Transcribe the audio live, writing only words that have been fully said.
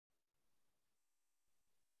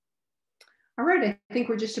All right, I think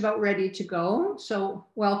we're just about ready to go. So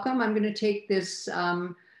welcome. I'm going to take this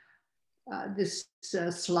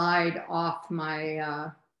slide off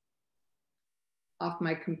my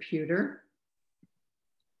computer.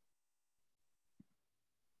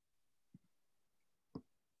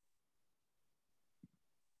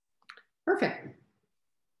 Perfect.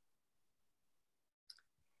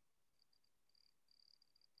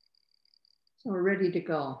 So we're ready to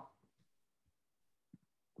go.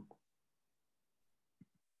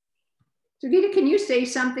 So Gita, can you say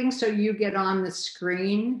something so you get on the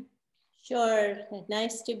screen? Sure.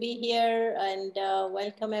 Nice to be here and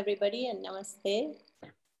welcome everybody and namaste.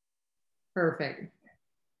 Perfect.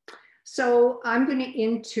 So I'm going to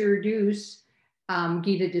introduce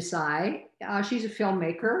Gita Desai. She's a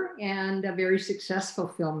filmmaker and a very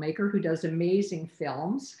successful filmmaker who does amazing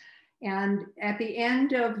films. And at the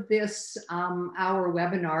end of this hour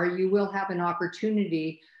webinar, you will have an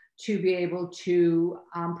opportunity to be able to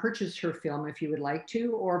purchase her film if you would like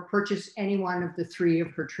to, or purchase any one of the three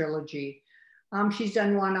of her trilogy. She's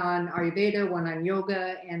done one on Ayurveda, one on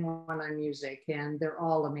yoga, and one on music, and they're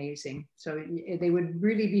all amazing. So they would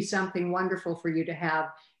really be something wonderful for you to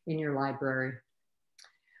have in your library.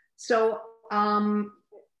 So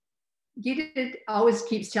Gita always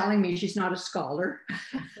keeps telling me she's not a scholar.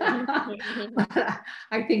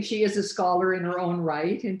 I think she is a scholar in her own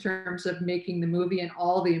right in terms of making the movie and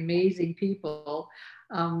all the amazing people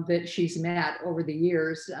that she's met over the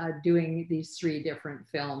years doing these three different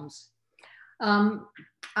films.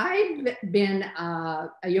 I've been a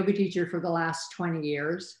yoga teacher for the last 20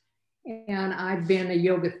 years, and I've been a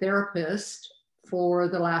yoga therapist for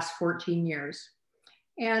the last 14 years.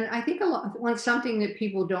 And I think something that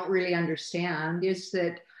people don't really understand is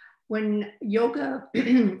that when yoga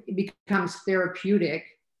becomes therapeutic,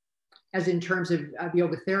 as in terms of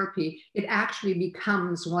yoga therapy, it actually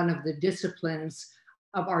becomes one of the disciplines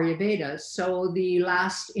of Ayurveda. So the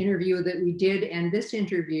last interview that we did and this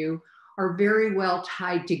interview are very well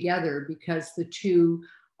tied together because the two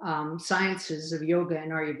sciences of yoga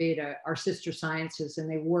and Ayurveda are sister sciences, and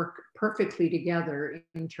they work perfectly together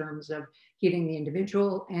in terms of healing the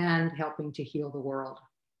individual and helping to heal the world.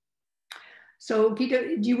 So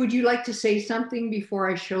Gita, would you like to say something before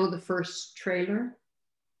I show the first trailer?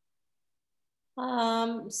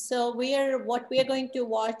 So what we are going to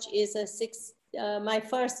watch is my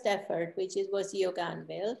first effort, which was Yoga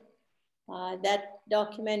Unveiled. That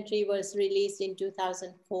documentary was released in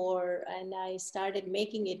 2004 and I started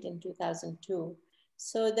making it in 2002.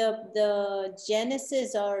 So the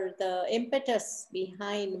genesis or the impetus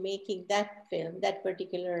behind making that film, that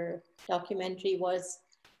particular documentary, was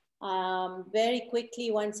very quickly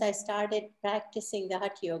once I started practicing the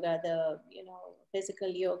Hatha Yoga, the physical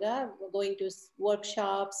yoga, going to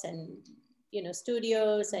workshops and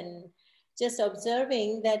studios, and just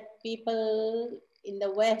observing that people in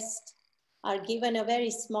the West are given a very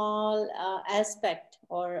small aspect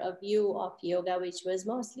or a view of yoga, which was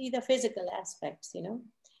mostly the physical aspects, and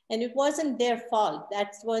it wasn't their fault.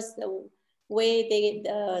 That was the way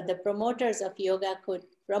the promoters of yoga could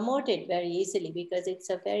promote it very easily, because it's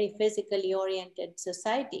a very physically oriented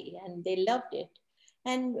society and they loved it.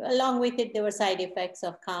 And along with it, there were side effects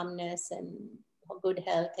of calmness and good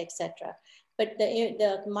health, etc. But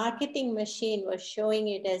the marketing machine was showing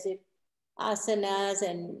it as if asanas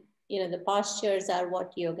and the postures are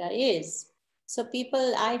what yoga is. So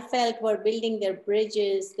people, I felt, were building their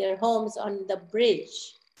bridges, their homes on the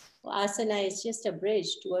bridge. Asana is just a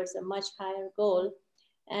bridge towards a much higher goal.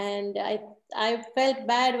 And I felt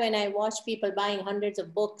bad when I watched people buying hundreds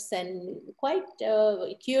of books and quite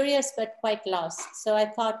curious, but quite lost. So I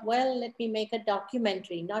thought, well, let me make a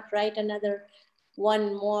documentary, not write another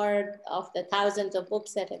one more of the thousands of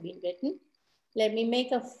books that have been written. Let me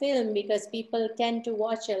make a film, because people tend to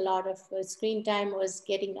watch a lot of screen time was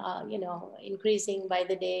getting, increasing by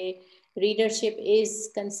the day. Readership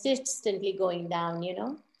is consistently going down,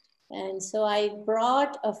 And so I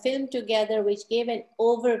brought a film together which gave an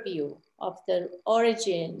overview of the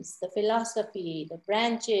origins, the philosophy, the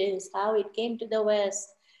branches, how it came to the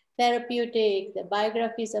West, therapeutic, the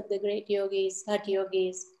biographies of the great yogis, Hatha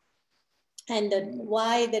yogis, and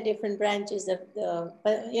why the different branches of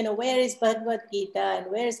where is Bhagavad Gita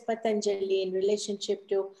and where is Patanjali in relationship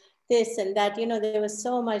to this and that. There was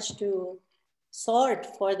so much to sort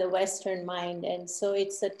for the Western mind. And so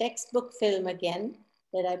it's a textbook film again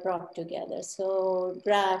that I brought together. So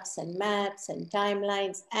graphs and maps and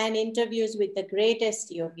timelines and interviews with the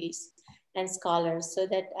greatest yogis and scholars, so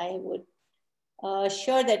that I would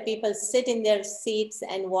sure that people sit in their seats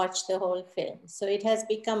and watch the whole film. So it has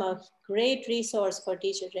become a great resource for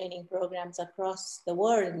teacher training programs across the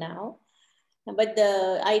world now. But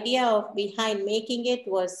the idea of behind making it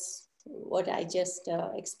was what I just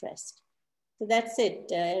expressed. So that's it,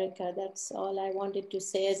 Erica. That's all I wanted to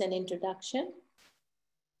say as an introduction.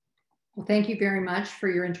 Well, thank you very much for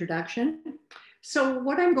your introduction. So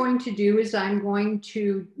what I'm going to do is I'm going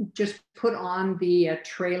to just put on the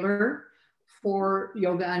trailer for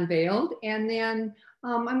Yoga Unveiled, and then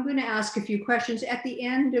I'm going to ask a few questions. At the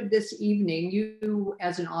end of this evening, you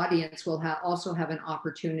as an audience will also have an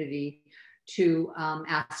opportunity to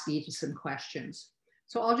ask Gita some questions.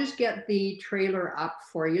 So I'll just get the trailer up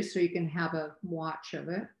for you so you can have a watch of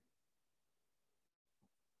it.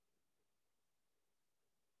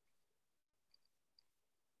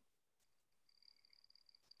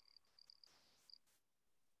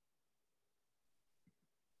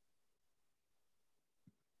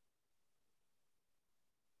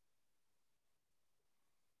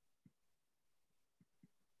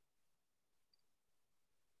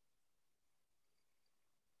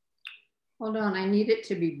 Hold on, I need it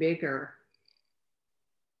to be bigger.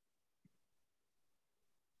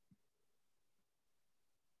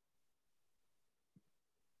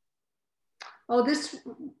 Oh, this,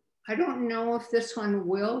 I don't know if this one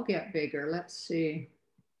will get bigger. Let's see.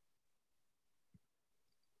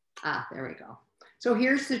 Ah, there we go. So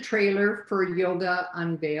here's the trailer for Yoga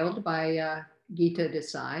Unveiled by Gita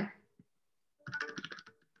Desai.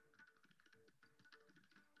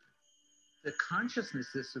 The consciousness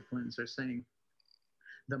disciplines are saying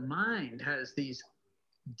the mind has these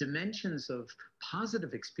dimensions of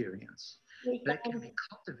positive experience that can be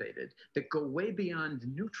cultivated, that go way beyond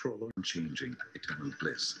neutral or unchanging eternal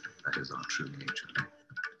bliss. That is our true nature.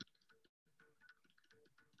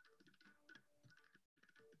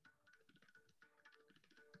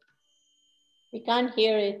 We can't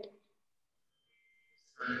hear it.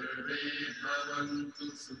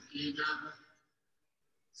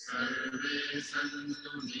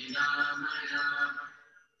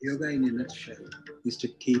 Yoga in a nutshell is to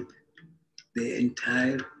keep the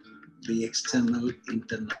external,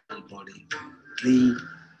 internal body clean,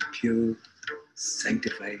 pure,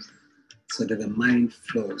 sanctified, so that the mind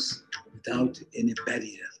flows without any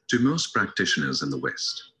barrier. To most practitioners in the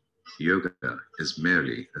West, yoga is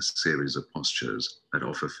merely a series of postures that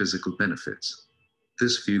offer physical benefits.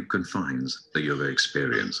 This view confines the yoga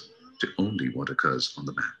experience to only what occurs on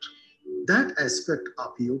the mat. That aspect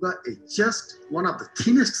of yoga is just one of the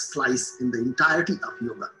thinnest slice in the entirety of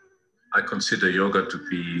yoga. I consider yoga to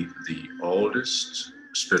be the oldest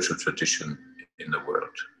spiritual tradition in the world.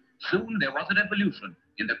 Soon there was a revolution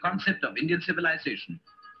in the concept of Indian civilization.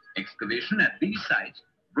 Excavation at these sites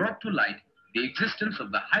brought to light the existence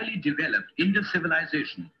of the highly developed Indian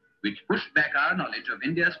civilization, which pushed back our knowledge of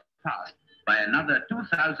India's past by another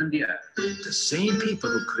 2,000 years. The same people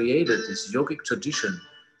who created this yogic tradition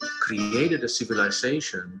created a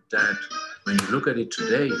civilization that, when you look at it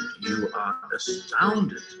today, you are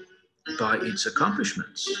astounded by its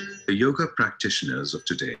accomplishments. The yoga practitioners of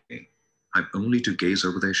today have only to gaze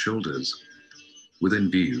over their shoulders. Within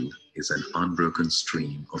view is an unbroken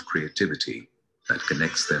stream of creativity that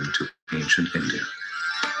connects them to ancient India.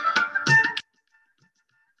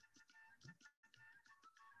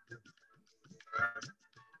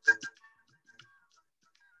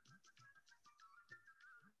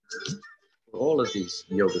 For all of these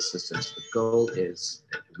yoga systems, the goal is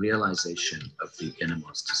realization of the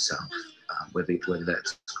innermost self, whether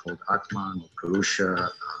that's called Atman or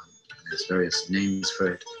Purusha. There's various names for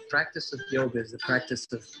it. The practice of yoga is the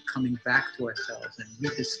practice of coming back to ourselves and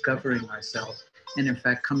rediscovering ourselves, and in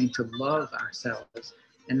fact coming to love ourselves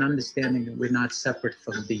and understanding that we're not separate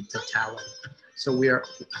from the totality. So we are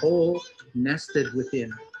whole, nested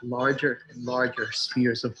within larger and larger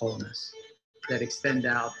spheres of wholeness that extend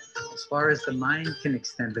out as far as the mind can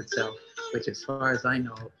extend itself, which as far as I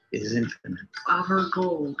know is infinite. Our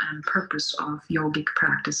goal and purpose of yogic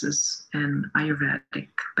practices and Ayurvedic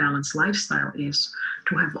balanced lifestyle is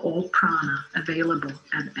to have all prana available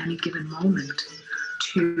at any given moment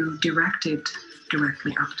to direct it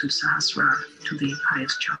directly up to Sahasrara, to the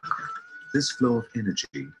highest chakra. This flow of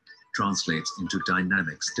energy translates into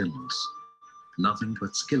dynamic stillness, nothing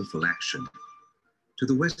but skillful action. To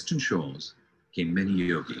the Western shores came many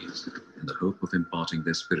yogis in the hope of imparting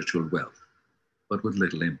their spiritual wealth, but with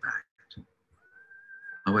little impact.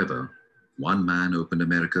 However, one man opened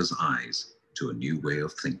America's eyes to a new way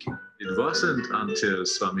of thinking. It wasn't until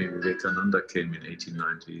Swami Vivekananda came in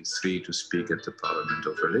 1893 to speak at the Parliament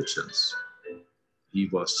of Religions. He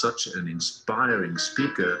was such an inspiring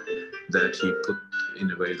speaker that he put, in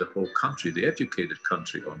a way, the whole country, the educated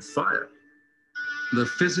country, on fire. The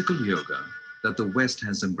physical yoga that the West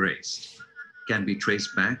has embraced can be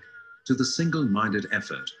traced back to the single-minded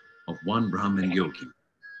effort of one Brahmin yogi,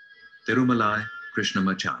 Tirumalai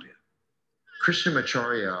Krishnamacharya.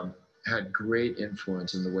 Krishnamacharya had great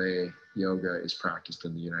influence in the way yoga is practiced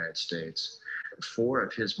in the United States. 4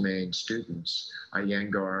 of his main students,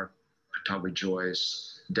 Iyengar, Pattabhi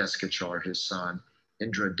Jois, Deskachar, his son,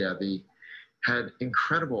 Indra Devi, had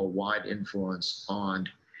incredible wide influence on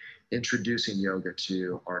introducing yoga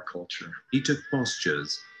to our culture. He took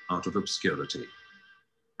postures out of obscurity,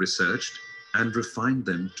 researched and refined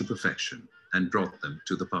them to perfection, and brought them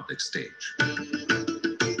to the public stage.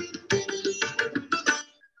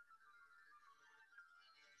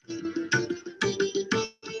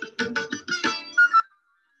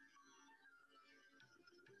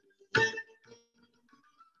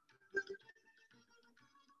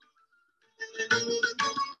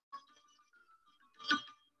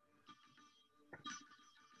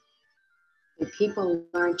 When people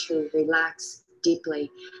learn to relax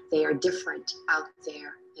deeply, they are different out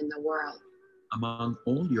there in the world. Among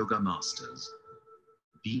all yoga masters,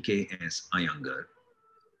 B.K.S. Iyengar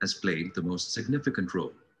has played the most significant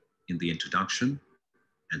role in the introduction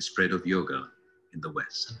and spread of yoga in the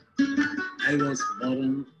West. I was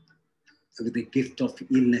born with the gift of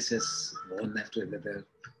illnesses, one after another,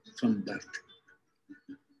 from birth.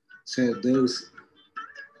 So those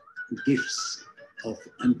gifts of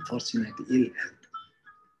unfortunate ill health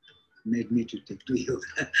made me to take to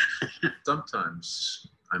yoga. Sometimes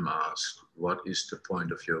I'm asked, what is the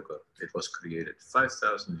point of yoga? It was created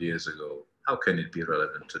 5,000 years ago. How can it be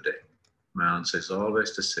relevant today? My answer is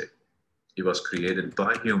always the same. It was created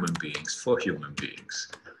by human beings for human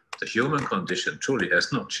beings. The human condition truly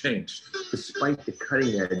has not changed. Despite the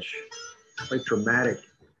cutting edge, quite dramatic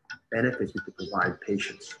benefits we could provide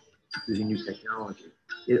patients using new technology,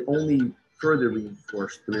 it only further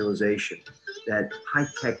reinforced the realization that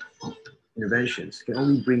high-tech interventions can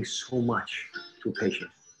only bring so much to a patient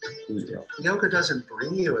who's ill. Yoga doesn't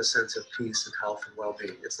bring you a sense of peace and health and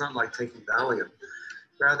well-being. It's not like taking Valium.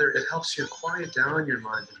 Rather, it helps you quiet down your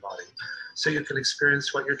mind and body so you can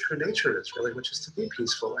experience what your true nature is, really, which is to be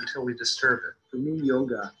peaceful until we disturb it. For me,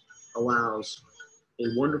 yoga allows a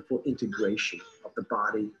wonderful integration of the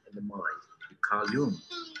body and the mind. Carl Jung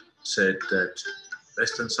said that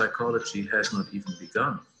Western psychology has not even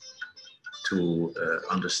begun to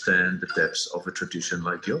understand the depths of a tradition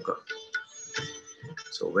like yoga.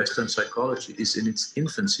 So Western psychology is in its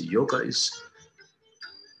infancy. Yoga is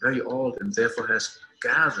very old and therefore has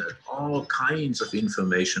gathered all kinds of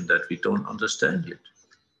information that we don't understand yet.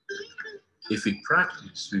 If we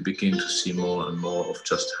practice, we begin to see more and more of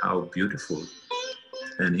just how beautiful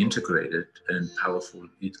and integrated and powerful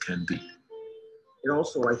it can be. It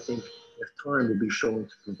also, I think, with time will be shown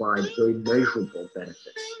to provide very measurable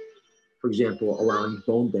benefits. For example, allowing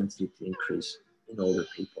bone density to increase in older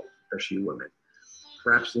people, especially women.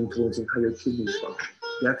 Perhaps influencing how your kidneys function.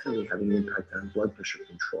 Definitely having an impact on blood pressure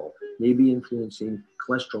control. Maybe influencing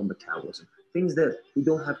cholesterol metabolism. Things that we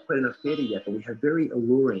don't have quite enough data yet, but we have very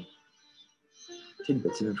alluring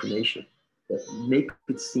tidbits of information that make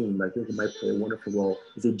it seem like yoga might play a wonderful role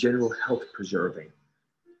as a general health preserving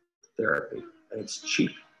therapy. And it's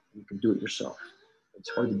cheap. You can do it yourself. It's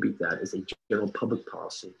hard to beat that as a general public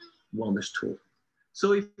policy wellness tool.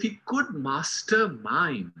 So if we could master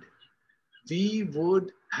mind, we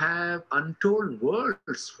would have untold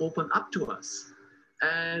worlds open up to us.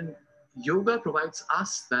 And yoga provides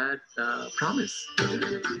us that promise.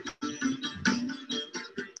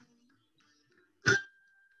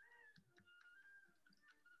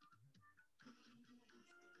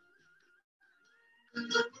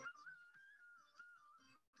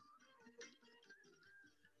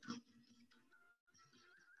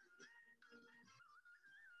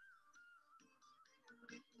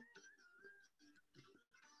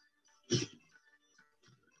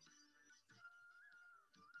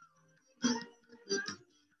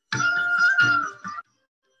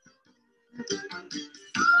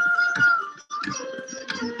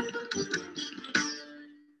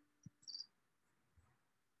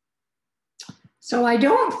 So I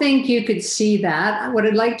don't think you could see that. What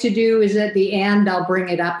I'd like to do is at the end, I'll bring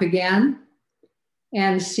it up again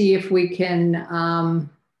and see if we can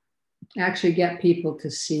actually get people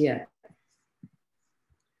to see it.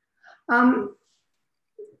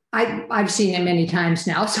 I've seen it many times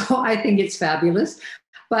now, so I think it's fabulous.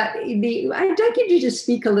 But I'd like you to just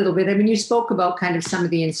speak a little bit. I mean, you spoke about kind of some of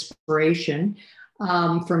the inspiration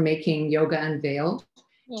for making yoga Unveiled.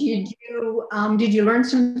 Did you learn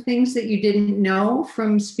some things that you didn't know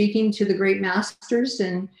from speaking to the great masters?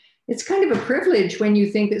 And it's kind of a privilege when you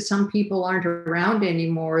think that some people aren't around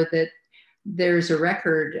anymore, that there's a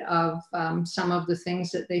record of some of the things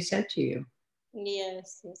that they said to you.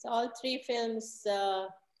 Yes, yes. All three films are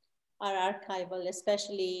archival,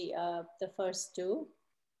 especially the first two.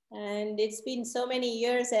 And it's been so many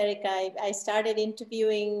years, Erica. I started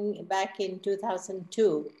interviewing back in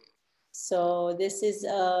 2002. So this is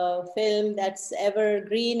a film that's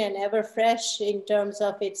evergreen and ever fresh in terms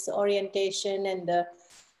of its orientation and the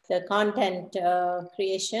content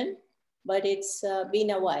creation. But it's been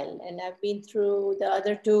a while, and I've been through the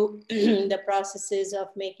other two, the processes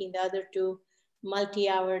of making the other two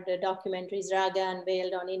multi-hour documentaries, Raga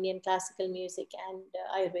Unveiled on Indian classical music and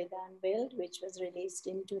Ayurveda Unveiled, which was released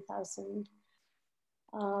in 2020.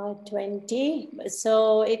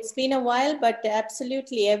 So it's been a while, but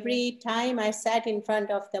absolutely every time I sat in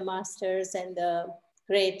front of the masters and the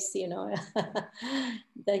greats, you know,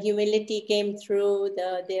 the humility came through,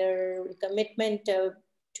 their commitment to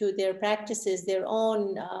their practices, their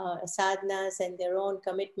own sadhanas and their own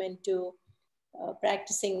commitment to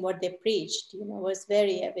practicing what they preached, you know, was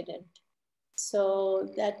very evident. So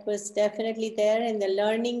that was definitely there, and the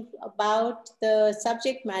learning about the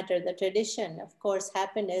subject matter, the tradition, of course,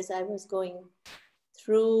 happened as I was going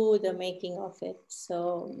through the making of it.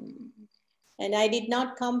 So, and I did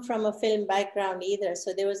not come from a film background either.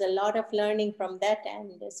 So there was a lot of learning from that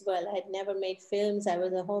end as well. I had never made films. I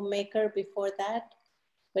was a homemaker before that,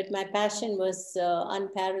 but my passion was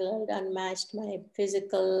unparalleled, unmatched. My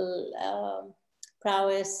physical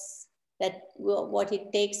prowess, that what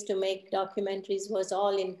it takes to make documentaries was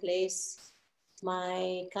all in place.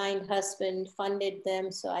 My kind husband funded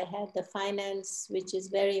them, so I had the finance, which is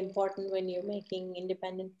very important when you're making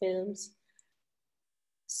independent films.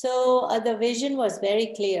 So the vision was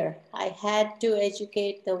very clear. I had to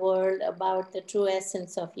educate the world about the true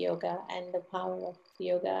essence of yoga and the power of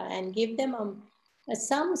yoga, and give them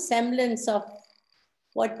some semblance of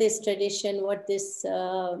what this tradition, what this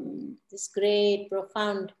this great,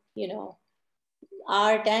 profound, you know,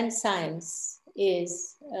 art and science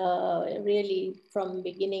is really from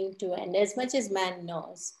beginning to end, as much as man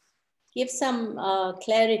knows. Give some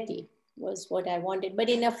clarity was what I wanted, but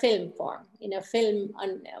in a film form, in a film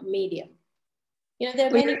medium. You know, there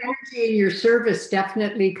are many. Your energy and your service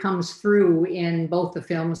definitely comes through in both the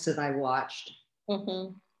films that I watched.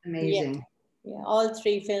 Mm-hmm. Amazing. Yeah, all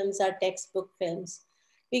three films are textbook films,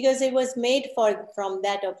 because it was made from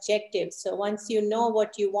that objective. So once you know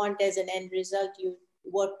what you want as an end result, you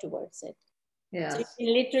work towards it. Yes. So you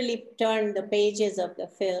can literally turn the pages of the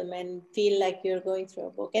film and feel like you're going through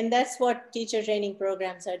a book. And that's what teacher training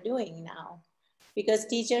programs are doing now, because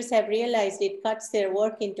teachers have realized it cuts their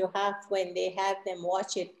work into half when they have them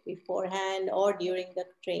watch it beforehand or during the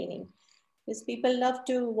training. Because people love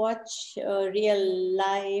to watch real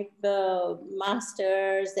live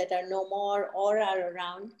masters that are no more or are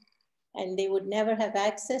around, and they would never have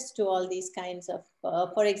access to all these kinds of,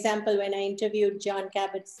 for example, when I interviewed John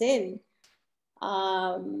Kabat-Zinn,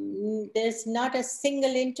 there's not a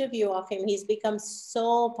single interview of him. He's become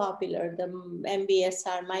so popular. The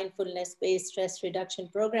MBSR, mindfulness-based stress reduction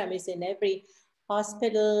program, is in every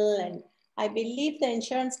hospital, and I believe the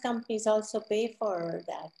insurance companies also pay for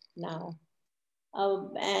that now.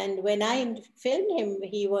 And when I filmed him,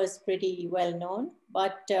 he was pretty well known,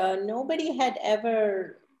 but nobody had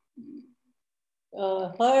ever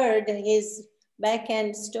heard his back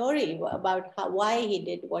end story about why he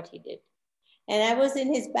did what he did. And I was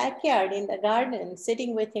in his backyard in the garden,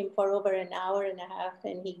 sitting with him for over an hour and a half,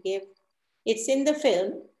 and he gave, it's in the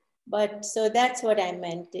film, but so that's what I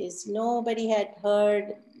meant, is nobody had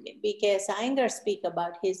heard B.K.S. Iyengar speak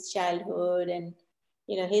about his childhood and,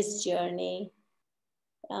 you know, his journey.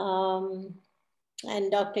 And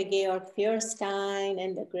Dr. Georg Feuerstein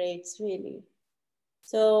and the greats, really.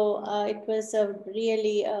 So it was a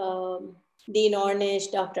really, Dean Ornish,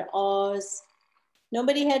 Dr. Oz.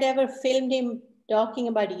 Nobody had ever filmed him talking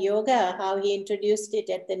about yoga, how he introduced it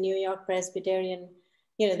at the New York Presbyterian,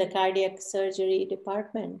 you know, the cardiac surgery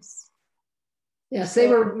departments. Yes, they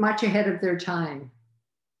were much ahead of their time.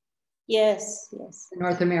 Yes, yes. The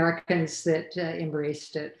North Americans that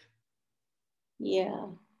embraced it. Yeah.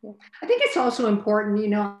 I think it's also important, you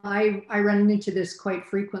know, I run into this quite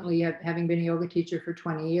frequently, having been a yoga teacher for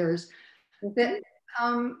 20 years, that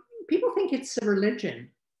people think it's a religion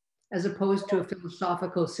as opposed to a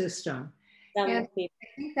philosophical system. And I think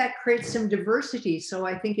that creates some diversity. So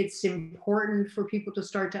I think it's important for people to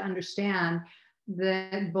start to understand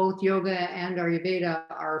that both yoga and Ayurveda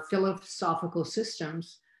are philosophical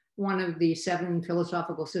systems. One of the 7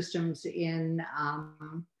 philosophical systems in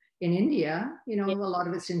India, you know, a lot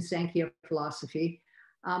of it's in Sankhya philosophy,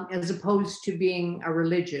 as opposed to being a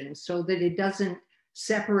religion, so that it doesn't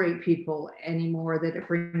separate people anymore, that it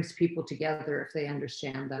brings people together if they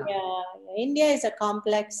understand that. Yeah, India is a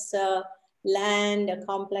complex land, a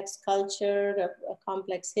complex culture, a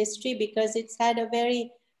complex history, because it's had a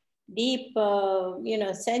very deep,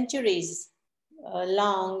 centuries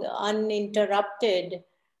long, uninterrupted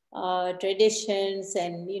traditions,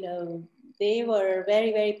 and they were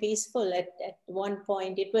very, very peaceful at one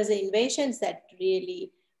point. It was the invasions that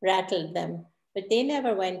really rattled them, but they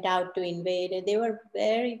never went out to invade, and they were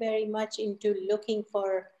very, very much into looking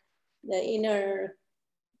for the inner,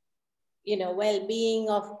 well-being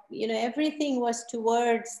of, everything was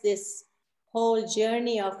towards this whole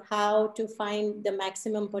journey of how to find the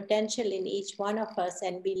maximum potential in each one of us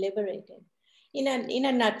and be liberated, in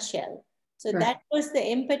a nutshell. So Right. that was the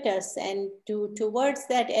impetus, and towards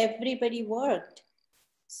that everybody worked.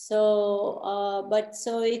 So,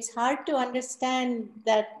 so it's hard to understand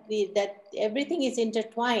that that everything is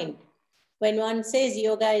intertwined. When one says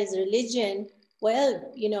yoga is religion,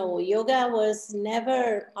 well, yoga was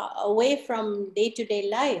never away from day-to-day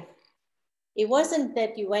life. It wasn't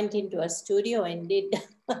that you went into a studio and did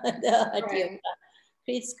the yoga.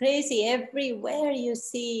 It's crazy. Everywhere you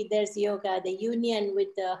see there's yoga, the union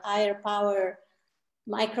with the higher power,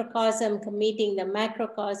 microcosm meeting the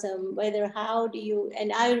macrocosm,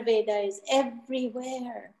 and Ayurveda is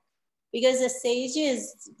everywhere. Because the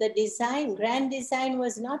sages, the grand design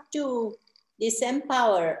was not to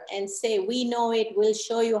disempower and say, we know it, we'll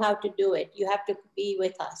show you how to do it. You have to be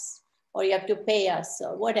with us, or you have to pay us,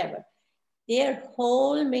 or whatever. Their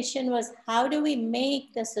whole mission was, how do we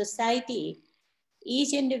make the society,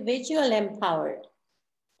 each individual, empowered?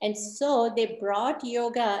 And so they brought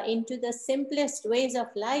yoga into the simplest ways of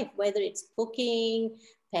life, whether it's cooking,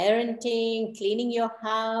 parenting, cleaning your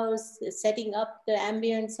house, setting up the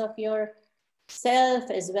ambience of your self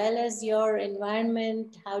as well as your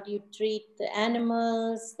environment. How do you treat the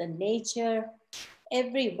animals, the nature?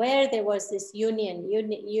 Everywhere there was this union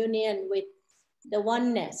with the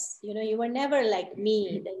oneness. You were never like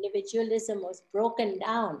me. The individualism was broken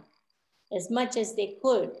down as much as they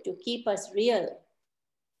could to keep us real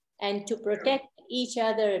and to protect each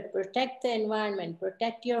other, protect the environment,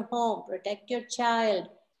 protect your home, protect your child,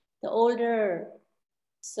 the older.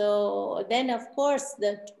 So then, of course,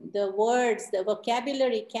 the words, the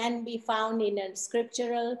vocabulary can be found in a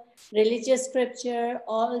scriptural, religious scripture,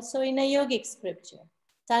 also in a yogic scripture.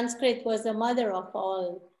 Sanskrit was the mother of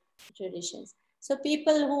all traditions. So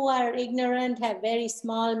people who are ignorant, have very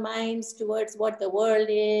small minds towards what the world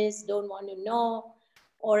is, don't want to know,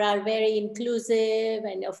 or are very inclusive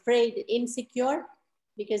and afraid, insecure,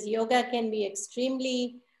 because yoga can be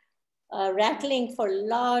extremely rattling for a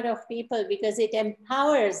lot of people because it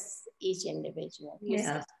empowers each individual.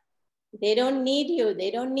 Yes. They don't need you.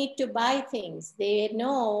 They don't need to buy things. They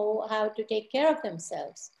know how to take care of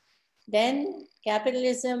themselves. Then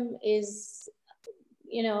capitalism is,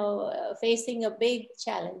 facing a big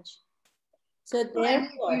challenge. So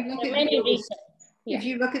therefore, many reasons. If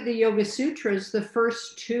you look at the Yoga Sutras, the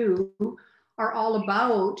first two are all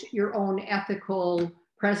about your own ethical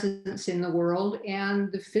presence in the world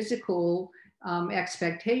and the physical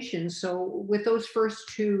expectations. So with those first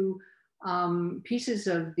two pieces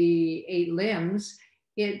of the 8 limbs,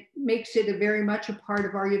 it makes it very much a part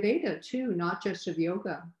of Ayurveda too, not just of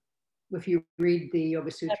yoga, if you read the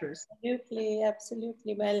Yoga Sutras. Absolutely,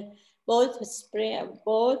 absolutely. Well, both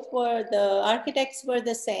were, the architects were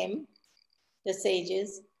the same, the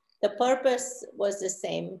sages. The purpose was the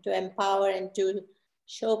same, to empower and to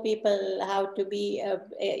show people how to be,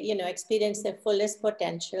 experience their fullest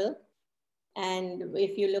potential. And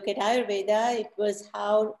if you look at Ayurveda, it was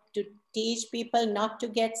how to teach people not to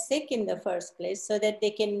get sick in the first place so that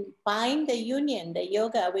they can find the union, the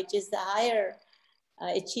yoga, which is the higher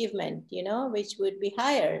achievement, which would be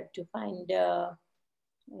higher, to find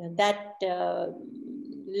that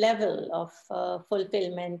level of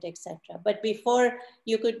fulfillment, etc. But before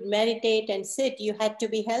you could meditate and sit, you had to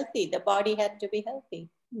be healthy. The body had to be healthy.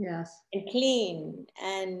 Yes. And clean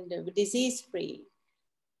and disease-free.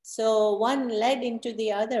 So one led into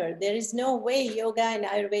the other. There is no way yoga and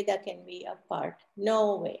Ayurveda can be apart.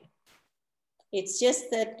 No way. It's just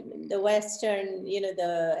that the Western,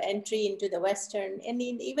 the entry into the Western, and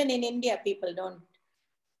even in India, people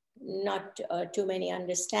not too many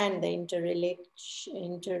understand the interrelated,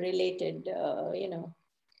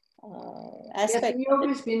 aspect. Yes, and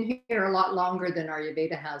yoga's been here a lot longer than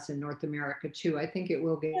Ayurveda has in North America too. I think it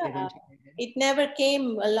will get integrated. It never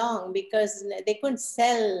came along because they couldn't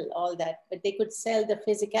sell all that, but they could sell the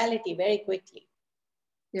physicality very quickly.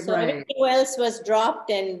 Yeah, so right. everything else was dropped,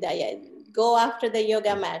 and go after the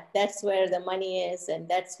yoga mat. That's where the money is, and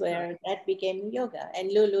that's where that became yoga, and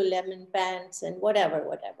Lululemon pants and whatever,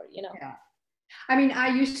 you know. Yeah. I mean, I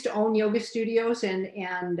used to own yoga studios,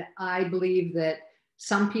 and I believe that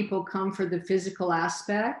some people come for the physical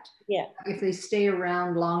aspect. Yeah. If they stay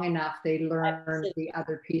around long enough, they learn the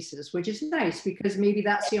other pieces, which is nice, because maybe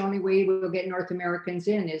that's the only way we'll get North Americans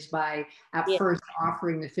in, is by at first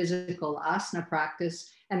offering the physical asana practice,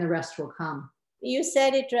 and the rest will come. You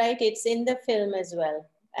said it right. It's in the film as well.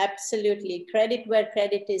 Absolutely. Credit where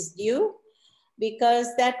credit is due,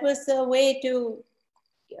 because that was the way to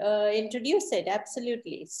introduce it.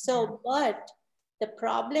 Absolutely. So, but the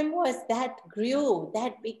problem was that grew,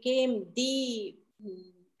 that became the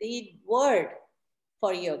word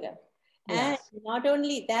for yoga. Yes. And not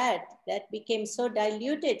only that, that became so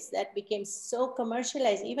diluted, that became so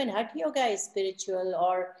commercialized. Even Hatha Yoga is spiritual,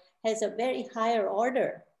 or has a very higher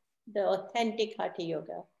order, the authentic Hatha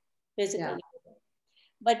Yoga, physical yoga.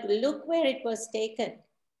 But look where it was taken.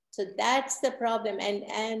 So that's the problem.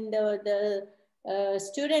 And the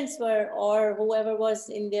students were, or whoever was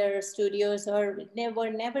in their studios, or were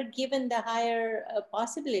never given the higher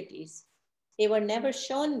possibilities. They were never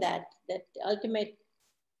shown that ultimate,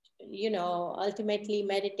 ultimately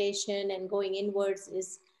meditation and going inwards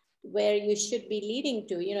is where you should be leading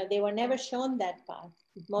to. They were never shown that path,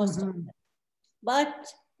 most of them.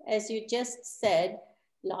 But as you just said,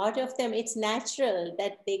 a lot of them, it's natural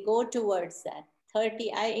that they go towards that.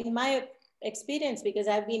 In my experience, because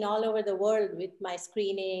I've been all over the world with my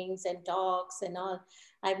screenings and talks and all,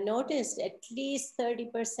 I've noticed at least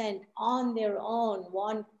 30% on their own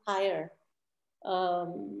want higher.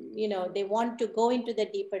 They want to go into the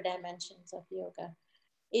deeper dimensions of yoga.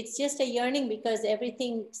 It's just a yearning, because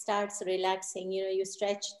everything starts relaxing. You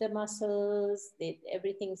stretch the muscles,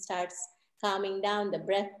 everything starts calming down, the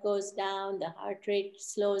breath goes down, the heart rate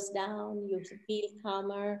slows down, you feel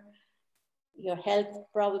calmer, your health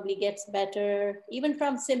probably gets better, even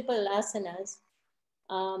from simple asanas.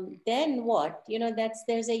 Then what?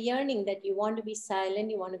 There's a yearning that you want to be silent,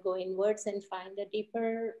 you want to go inwards and find the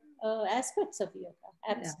deeper aspects of yoga.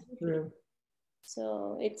 Absolutely. Yeah, true.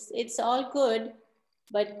 So it's all good,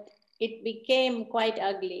 but it became quite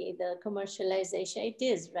ugly, the commercialization. It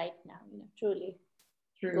is right now, truly.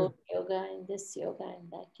 True. Go yoga and this yoga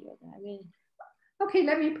and that yoga. I mean. Okay,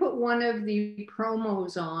 let me put one of the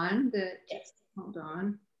promos on that. Yes. Hold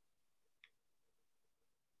on.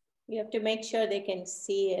 You have to make sure they can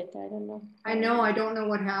see it. I don't know. I know, I don't know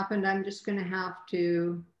what happened. I'm just going to have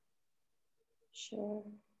to. Sure.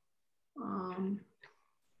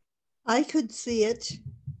 I could see it.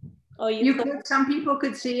 Oh, you could? Some people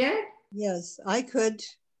could see it? Yes, I could.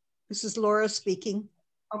 This is Laura speaking.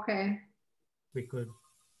 Okay. We could.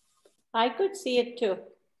 I could see it too.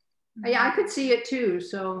 Yeah, I could see it too.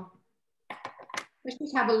 So let's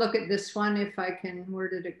just have a look at this one if I can. Where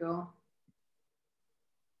did it go?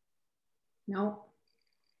 No.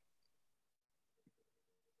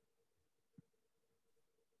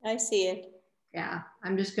 I see it. Yeah,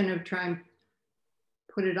 I'm just going to try and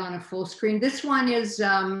put it on a full screen. This one is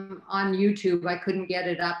on YouTube. I couldn't get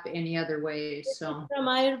it up any other way. So from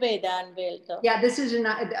Ayurveda Unveiled, though. Yeah, this is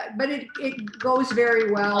but it goes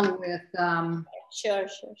very well with Sure.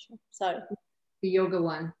 Sorry. The yoga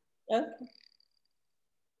one. Okay.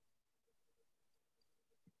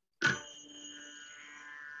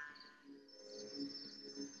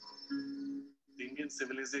 The Indian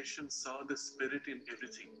civilization saw the spirit in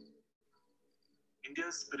everything.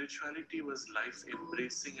 India's spirituality was life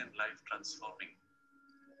embracing and life transforming.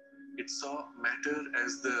 It saw matter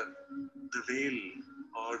as the veil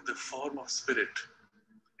or the form of spirit,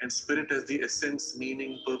 and spirit as the essence,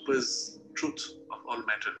 meaning, purpose, truth of all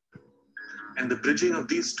matter. And the bridging of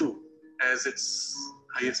these two as its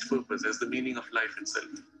highest purpose, as the meaning of life itself.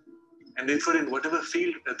 And therefore, in whatever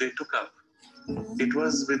field they took up, it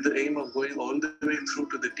was with the aim of going all the way through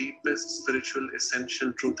to the deepest spiritual,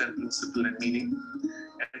 essential truth and principle and meaning,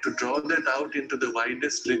 and to draw that out into the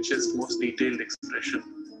widest, richest, most detailed expression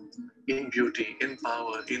in beauty, in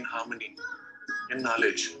power, in harmony, in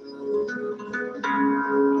knowledge.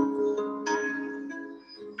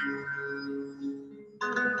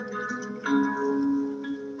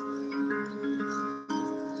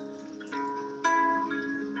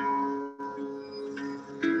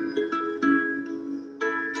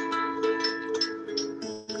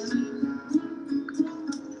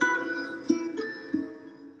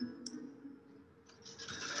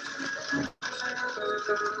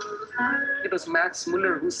 It was Max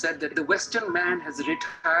Muller who said that the Western man has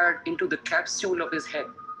retired into the capsule of his head.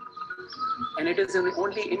 And it is in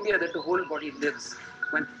only India that the whole body lives.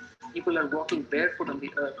 When People are walking barefoot on the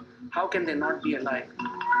earth. How can they not be alive?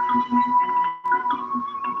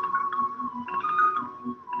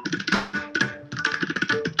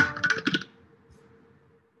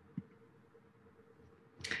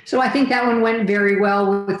 So I think that one went very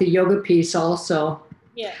well with the yoga piece also.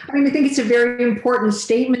 Yeah. I mean, I think it's a very important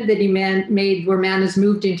statement that he made where man has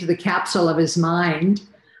moved into the capsule of his mind.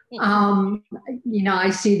 You know, I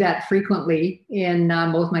see that frequently in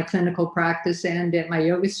both my clinical practice and at my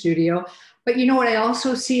yoga studio. But you know what I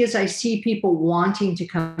also see is I see people wanting to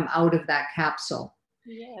come out of that capsule.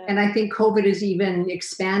 Yeah. And I think COVID has even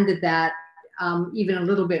expanded that even a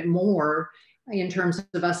little bit more in terms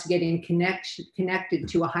of us getting connected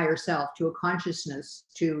to a higher self, to a consciousness,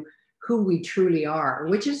 to who we truly are,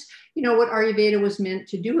 which is, you know, what Ayurveda was meant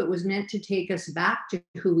to do. It was meant to take us back to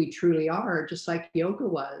who we truly are, just like yoga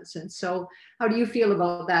was. And so how do you feel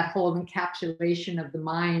about that whole encapsulation of the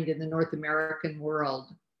mind in the North American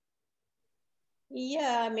world?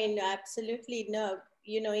 Yeah, I mean, absolutely. No,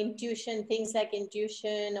 you know, intuition, things like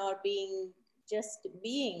intuition or just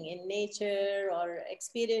being in nature or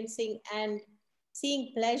experiencing and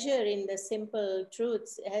seeing pleasure in the simple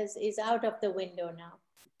truths is out of the window now.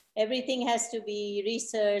 Everything has to be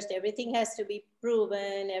researched, everything has to be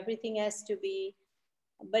proven, everything has to be,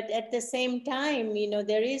 but at the same time, you know,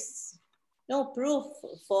 there is no proof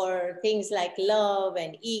for things like love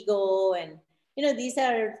and ego. And, you know, these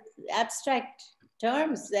are abstract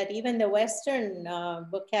terms that even the Western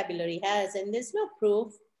vocabulary has, and there's no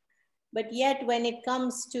proof. But yet when it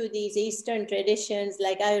comes to these Eastern traditions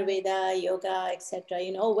like Ayurveda, yoga, etc.,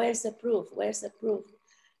 you know, where's the proof? Where's the proof?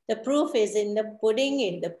 The proof is in the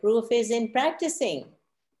pudding, the proof is in practicing.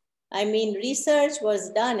 I mean, research was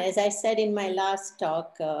done, as I said in my last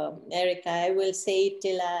talk, Erica, I will say it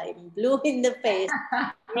till I'm blue in the face.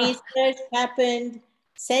 Research happened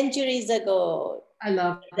centuries ago. I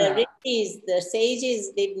love that. The rishis, the sages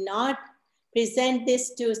did not present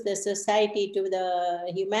this to the society, to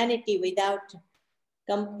the humanity without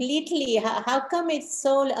completely, how come it's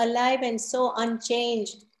so alive and so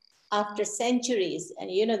unchanged after centuries?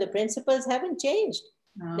 And you know, the principles haven't changed.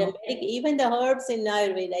 No. Even the herbs in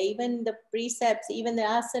Ayurveda, even the precepts, even the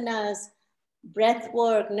asanas, breath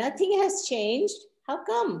work, nothing has changed. How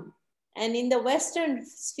come? And in the Western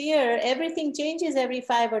sphere, everything changes every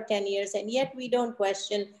 5 or 10 years, and yet we don't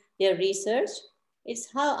question their research.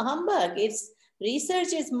 It's humbug. It's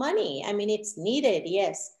research is money. I mean, it's needed,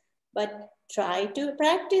 yes, but try to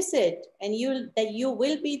practice it, and you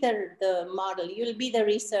will be the model. You'll be the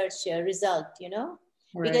research result, you know.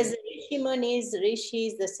 Right. Because the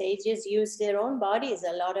rishis, the sages use their own bodies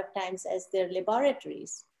a lot of times as their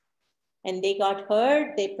laboratories. And they got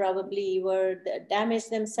hurt, they probably were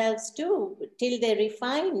damaged themselves too, till they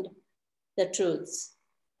refined the truths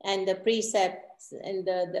and the precepts and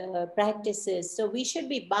the practices. So we should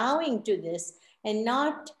be bowing to this and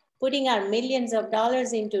not putting our millions of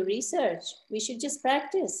dollars into research. We should just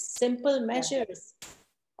practice simple measures.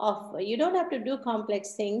 You don't have to do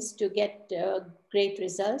complex things to get great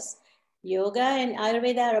results. Yoga and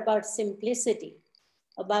Ayurveda are about simplicity,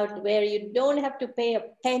 about where you don't have to pay a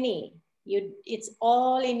penny. It's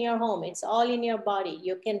all in your home. It's all in your body.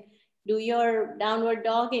 You can do your downward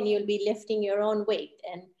dog and you'll be lifting your own weight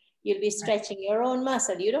and you'll be stretching your own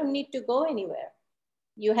muscle. You don't need to go anywhere.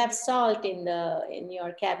 You have salt in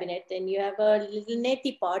your cabinet and you have a little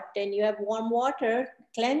neti pot and you have warm water.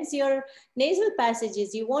 Cleanse your nasal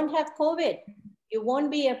passages. You won't have COVID. You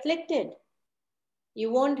won't be afflicted.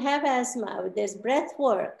 You won't have asthma. There's breath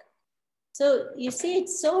work. So you see,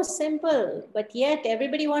 it's so simple, but yet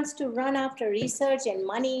everybody wants to run after research and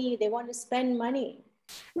money. They want to spend money.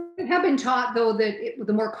 We have been taught, though, that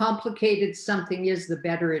the more complicated something is, the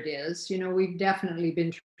better it is. You know, we've definitely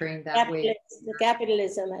been trained that way. The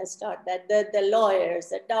capitalism has taught that. The lawyers,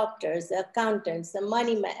 the doctors, the accountants, the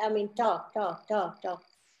money, I mean, talk.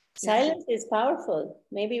 Silence is powerful.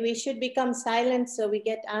 Maybe we should become silent so we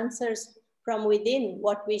get answers from within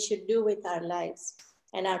what we should do with our lives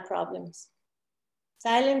and our problems.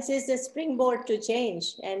 Silence is the springboard to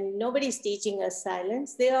change, and nobody's teaching us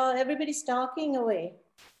silence. Everybody's talking away.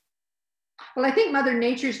 Well, I think Mother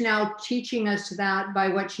Nature's now teaching us that by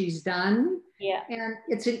what she's done. Yeah. And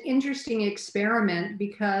it's an interesting experiment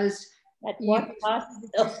because at what cost?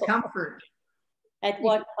 Discomfort. At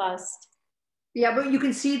what cost? Yeah, but you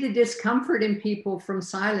can see the discomfort in people from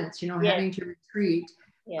silence, you know, yes. having to retreat.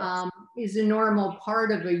 Yes. Is a normal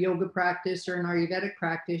part of a yoga practice or an Ayurvedic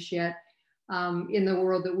practice, yet in the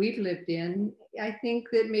world that we've lived in, I think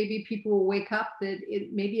that maybe people will wake up that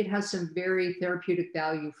maybe it has some very therapeutic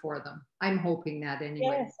value for them. I'm hoping that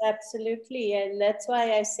anyway. Yes, absolutely. And that's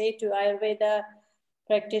why I say to Ayurveda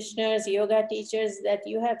practitioners, yoga teachers, that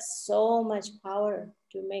you have so much power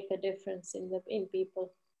to make a difference in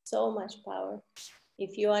people. So much power.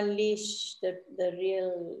 If you unleash the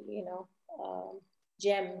real,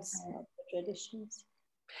 gems of the traditions.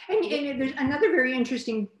 And there's another very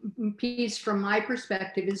interesting piece from my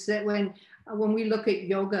perspective is that when we look at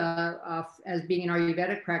yoga as being an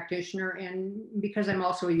Ayurvedic practitioner, and because I'm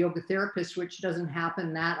also a yoga therapist, which doesn't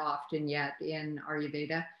happen that often yet in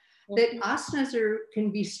Ayurveda, that asanas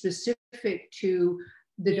can be specific to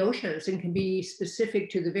the doshas and can be specific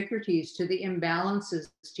to the vikritis, to the imbalances,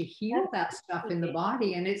 to heal that stuff in the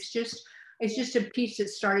body. And it's just a piece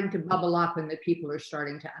that's starting to bubble up and that people are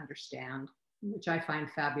starting to understand, which I find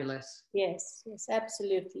fabulous. Yes, yes,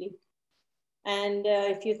 absolutely. And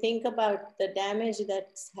if you think about the damage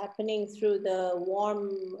that's happening through the warm,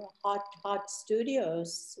 hot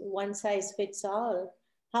studios, one size fits all.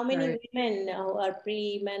 How many women who are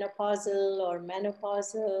pre-menopausal or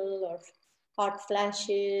menopausal or hot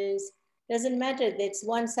flashes, doesn't matter. It's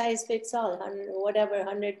one size fits all,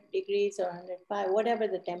 100 degrees or 105, whatever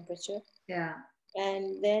the temperature. Yeah.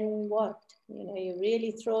 And then what? You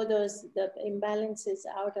really throw the imbalances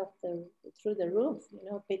out of through the roof,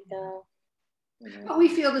 pitta. Well, we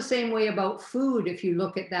feel the same way about food. If you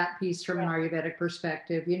look at that piece from an Ayurvedic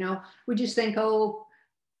perspective, we just think, oh,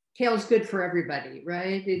 kale's good for everybody,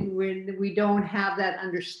 right? We don't have that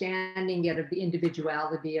understanding yet of the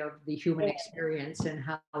individuality of the human experience and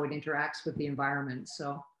how it interacts with the environment.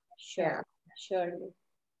 So, surely.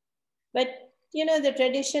 But, the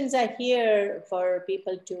traditions are here for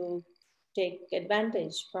people to take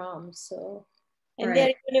advantage from. So, and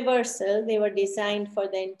they're universal. They were designed for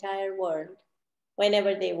the entire world.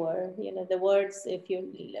 Whenever they were, the words, if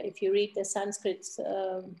you read the Sanskrit,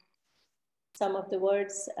 some of the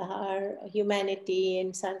words are humanity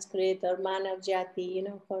in Sanskrit or Manav Jati,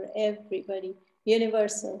 for everybody,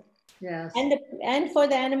 universal. Yes. And for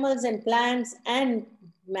the animals and plants and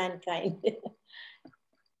mankind.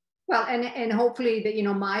 Well, and hopefully that,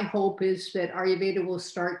 my hope is that Ayurveda will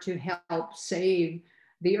start to help save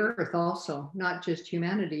the earth also, not just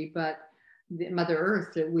humanity, but the Mother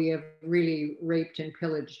Earth that we have really raped and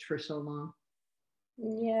pillaged for so long.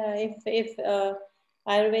 Yeah, if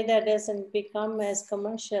Ayurveda doesn't become as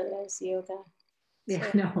commercial as yoga. Yeah,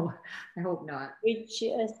 so, no, I hope not. Which,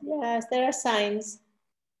 yes, there are signs.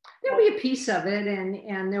 There'll be a piece of it,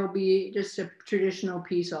 and there'll be just a traditional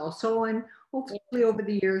piece also, and hopefully over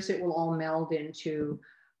the years it will all meld into,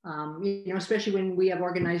 especially when we have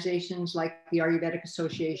organizations like the Ayurvedic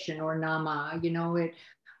Association or NAMA,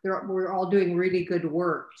 we're all doing really good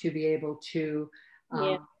work to be able to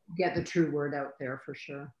get the true word out there for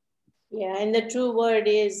sure. Yeah, and the true word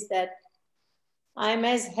is that I'm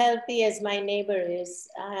as healthy as my neighbor is.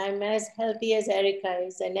 I'm as healthy as Erica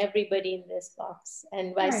is, and everybody in this box,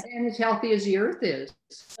 and vice versa. And as healthy as the earth is.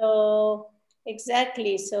 So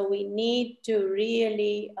exactly. So we need to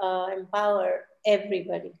really empower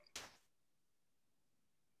everybody.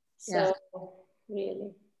 So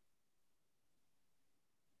really.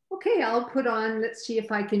 Okay, I'll put on, let's see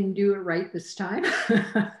if I can do it right this time.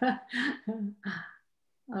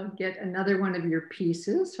 I'll get another one of your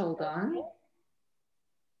pieces, hold on.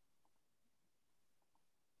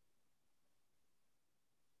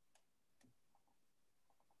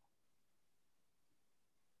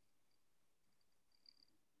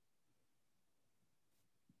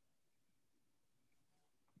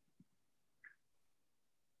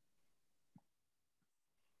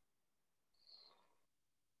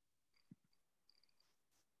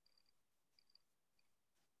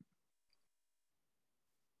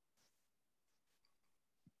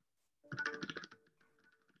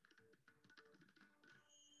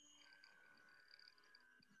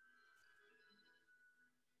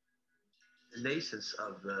 The nascence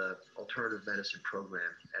of the alternative medicine program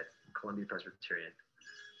at Columbia Presbyterian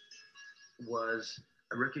was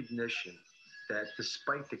a recognition that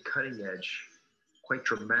despite the cutting edge, quite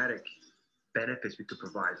dramatic benefits we could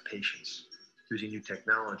provide patients using new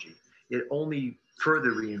technology, it only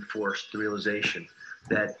further reinforced the realization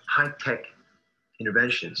that high-tech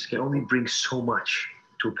interventions can only bring so much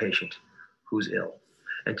to a patient who's ill.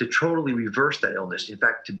 And to totally reverse that illness, in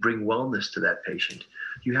fact, to bring wellness to that patient,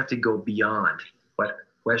 you have to go beyond what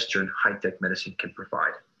Western high-tech medicine can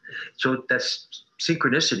provide. So that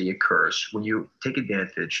synchronicity occurs when you take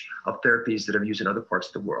advantage of therapies that are used in other parts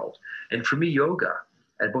of the world. And for me, yoga,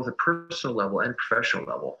 at both a personal level and professional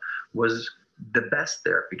level, was the best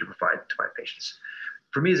therapy to provide to my patients.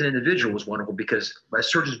 For me as an individual, it was wonderful because my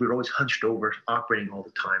surgeons were always hunched over, operating all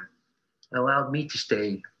the time. It allowed me to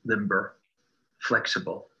stay limber,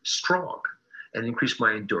 flexible, strong. and increase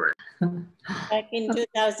my endurance. Back in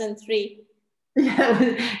 2003.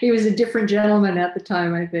 Yeah, he was a different gentleman at the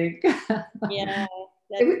time, I think. Yeah.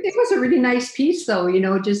 It was a really nice piece, though, you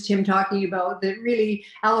know, just him talking about that really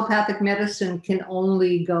allopathic medicine can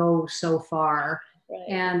only go so far. Right.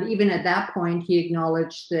 And even at that point, he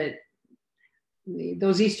acknowledged that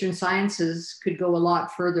those Eastern sciences could go a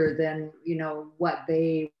lot further than, you know, what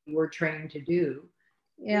they were trained to do.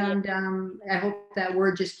 And I hope that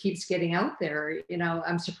word just keeps getting out there. You know,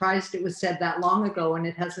 I'm surprised it was said that long ago and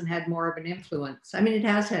it hasn't had more of an influence. I mean, it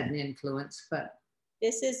has had an influence, but.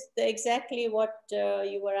 This is exactly what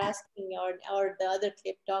you were asking, or the other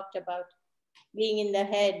clip talked about, being in the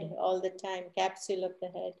head all the time, capsule of the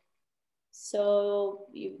head. So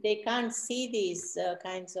they can't see these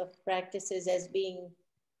kinds of practices as being,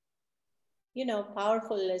 you know,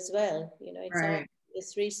 powerful as well. You know, it's all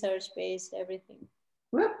this research-based, everything.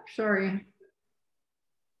 Whoop, sorry.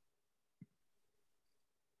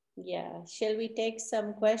 Yeah, shall we take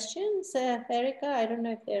some questions, Erica? I don't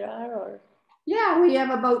know if there are or. Yeah, we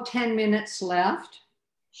have about 10 minutes left.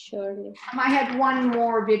 Surely. I had one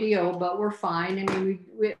more video, but we're fine. I mean,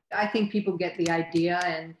 I think people get the idea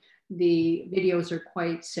and the videos are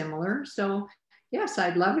quite similar. So yes,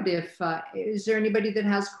 I'd love it if, is there anybody that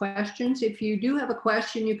has questions? If you do have a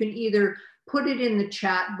question, you can either put it in the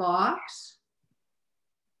chat box,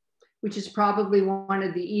 which is probably one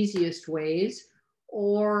of the easiest ways,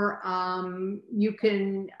 or you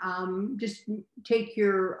can just take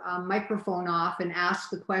your microphone off and ask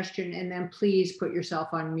the question, and then please put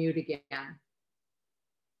yourself on mute again.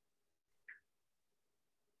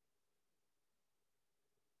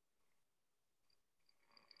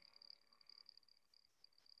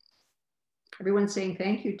 Everyone's saying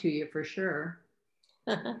thank you to you for sure.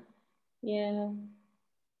 Yeah.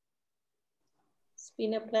 It's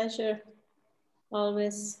been a pleasure,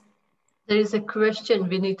 always. There is a question,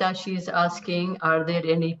 Vinita, she's asking, are there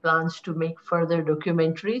any plans to make further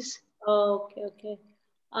documentaries? Oh, okay.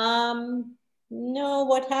 No,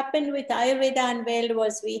 what happened with Ayurveda Unveiled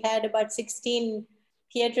was we had about 16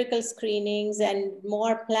 theatrical screenings and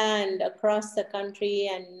more planned across the country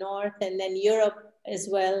and north and then Europe as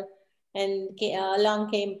well. And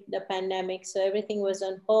along came the pandemic, so everything was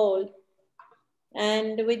on hold.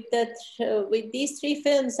 And with these 3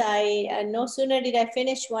 films, I no sooner did I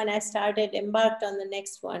finish one, I embarked on the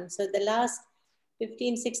next one. So the last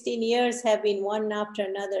 15, 16 years have been one after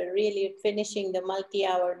another, really finishing the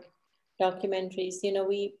multi-hour documentaries. You know,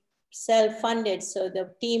 we self-funded, so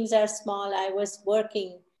the teams are small. I was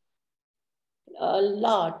working a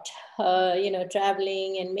lot, you know,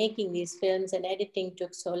 traveling and making these films, and editing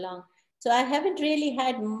took so long. So I haven't really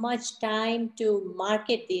had much time to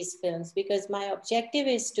market these films because my objective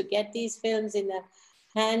is to get these films in the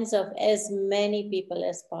hands of as many people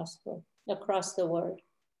as possible across the world,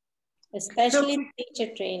 especially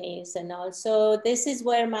teacher trainees. And also this is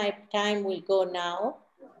where my time will go now.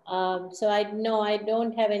 So I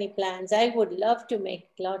don't have any plans. I would love to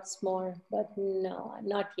make lots more, but no,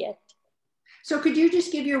 not yet. So could you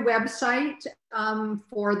just give your website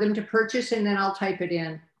for them to purchase, and then I'll type it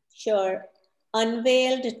in. Sure.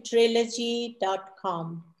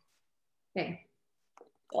 Unveiledtrilogy.com. Okay.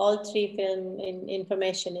 All 3 film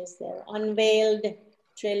information is there.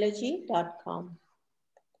 Unveiledtrilogy.com.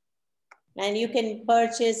 And you can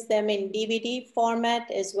purchase them in DVD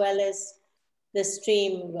format as well as the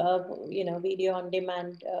stream, you know, video on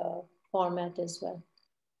demand format as well.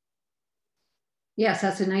 Yes,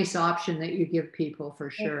 that's a nice option that you give people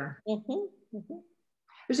for sure. Mm-hmm. Mm-hmm.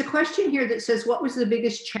 There's a question here that says, what was the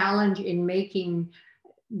biggest challenge in making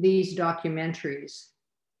these documentaries?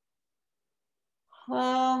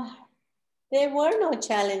 There were no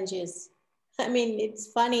challenges. I mean, it's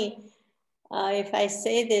funny if I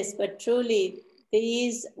say this, but truly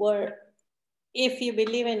these were, if you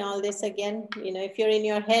believe in all this again, you know, if you're in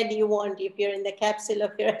your head, you won't. If you're in the capsule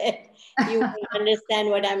of your head, you won't understand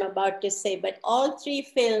what I'm about to say. But all 3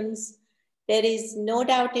 films, there is no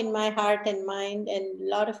doubt in my heart and mind, and a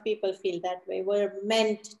lot of people feel that way, were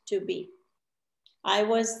meant to be. I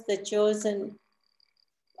was the chosen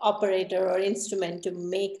operator or instrument to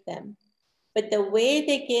make them. But the way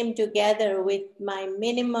they came together with my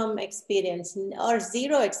minimum experience or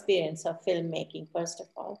 0 experience of filmmaking, first of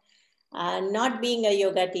all, not being a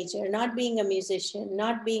yoga teacher, not being a musician,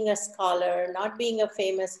 not being a scholar, not being a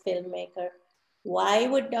famous filmmaker, why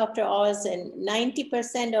would Dr. Oz, and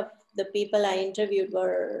 90% of the people I interviewed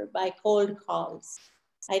were by cold calls.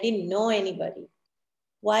 I didn't know anybody.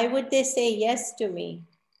 Why would they say yes to me,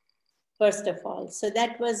 first of all? So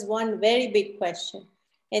that was one very big question.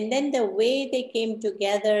 And then the way they came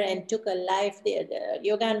together and took a life, the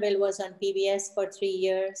Yoga Unveiled was on PBS for 3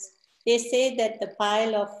 years. They say that the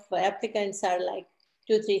pile of applicants are like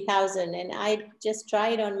 2,000-3,000, and I just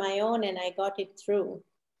tried on my own and I got it through.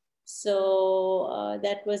 So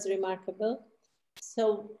that was remarkable.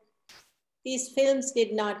 So these films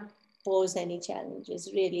did not pose any challenges,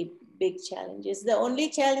 really big challenges. The only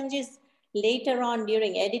challenges later on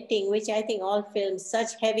during editing, which I think all films,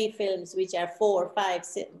 such heavy films, which are 4, 5,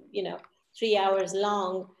 3 hours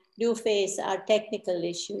long, do face are technical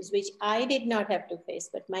issues, which I did not have to face,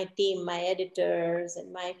 but my team, my editors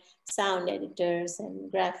and my sound editors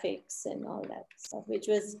and graphics and all that stuff, which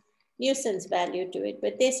was nuisance value to it,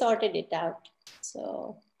 but they sorted it out.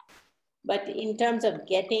 So, but in terms of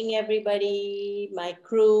getting everybody, my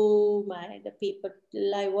crew, the people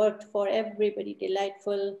I worked for, everybody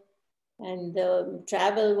delightful. And the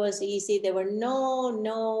travel was easy. There were no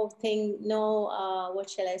what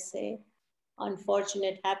shall I say,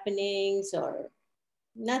 unfortunate happenings or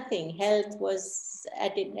nothing. Health was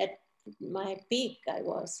at my peak.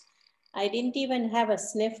 I didn't even have a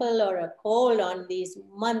sniffle or a cold on these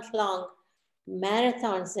month-long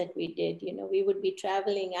marathons that we did. You know, we would be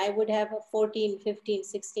traveling. I would have a 14, 15,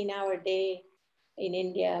 16-hour day in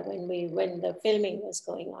India when the filming was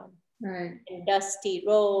going on. Right. And dusty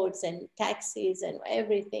roads and taxis and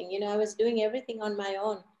everything. You know, I was doing everything on my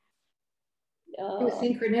own. It was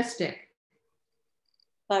synchronistic.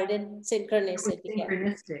 Pardon? Synchronicity. It was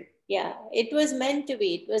synchronistic. Yeah, it was meant to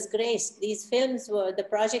be. It was graced. These films the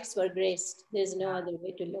projects were graced. There's no other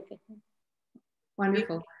way to look at them.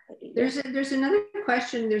 Wonderful. There's another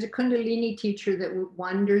question. There's a Kundalini teacher that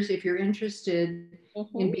wonders if you're interested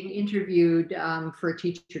in being interviewed for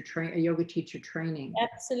a yoga teacher training.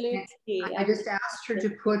 Absolutely. I just asked her to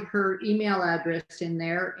put her email address in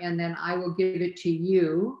there, and then I will give it to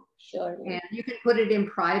you. Sure. And you can put it in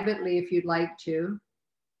privately if you'd like to.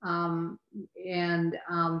 Then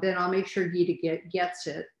I'll make sure Gita gets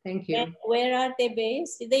it. Thank you. And where are they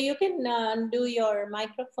based? You can undo your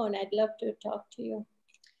microphone. I'd love to talk to you.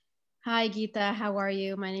 Hi, Gita. How are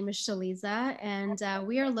you? My name is Shaliza, and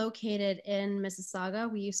we are located in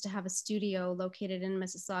Mississauga. We used to have a studio located in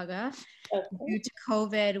Mississauga. Okay. Due to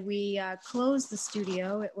COVID, we closed the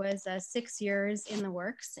studio. It was 6 years in the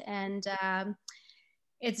works, and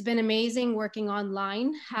it's been amazing working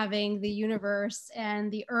online, having the universe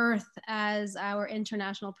and the earth as our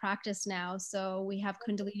international practice now. So we have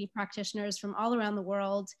Kundalini practitioners from all around the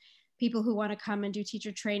world, people who want to come and do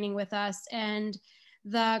teacher training with us. And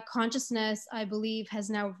the consciousness, I believe, has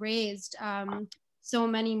now raised so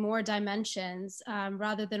many more dimensions.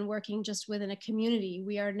 Rather than working just within a community,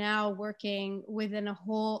 we are now working within the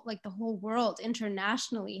whole world,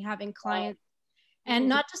 internationally, having clients. And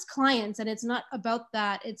not just clients, and it's not about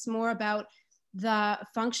that, it's more about the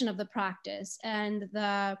function of the practice and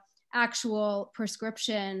the actual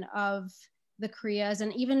prescription of the kriyas,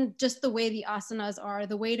 and even just the way the asanas are,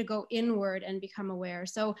 the way to go inward and become aware.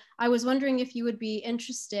 So I was wondering if you would be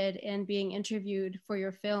interested in being interviewed for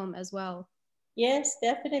your film as well. Yes,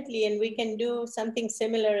 definitely. And we can do something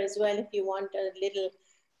similar as well if you want a little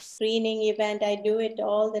screening event. I do it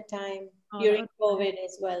all the time during COVID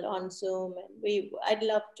as well on Zoom. And I'd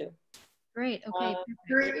love to. Great. Okay.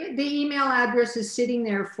 The email address is sitting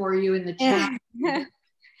there for you in the chat.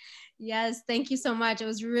 Yes, thank you so much. It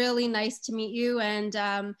was really nice to meet you,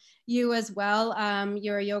 and you as well.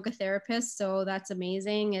 You're a yoga therapist, so that's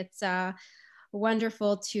amazing. It's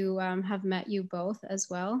wonderful to have met you both as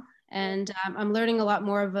well. And I'm learning a lot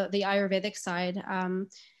more of the Ayurvedic side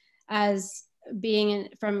as being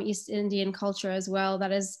from East Indian culture as well.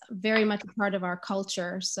 That is very much a part of our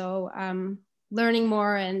culture. So learning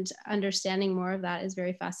more and understanding more of that is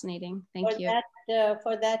very fascinating. Thank you.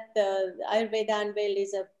 For that, the Ayurveda Unveiled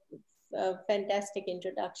is a fantastic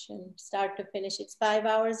introduction, start to finish. It's 5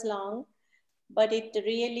 hours long, but it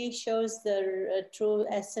really shows the true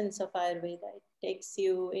essence of Ayurveda. It takes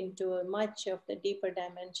you into much of the deeper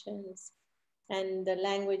dimensions and the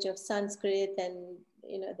language of Sanskrit, and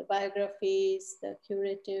the biographies, the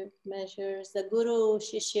curative measures, the Guru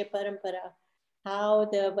Shishya Parampara, how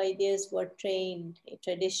the Vaidyas were trained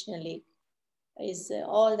traditionally, is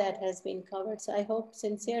all that has been covered. So I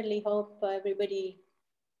sincerely hope everybody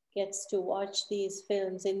gets to watch these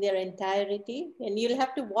films in their entirety, and you'll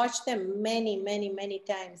have to watch them many, many, many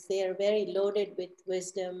times. They are very loaded with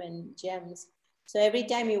wisdom and gems. So every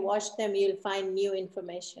time you watch them, you'll find new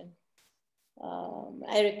information.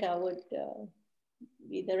 Erica would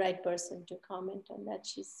be the right person to comment on that.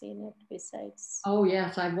 She's seen it besides. Oh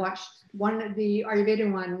yes, I've watched the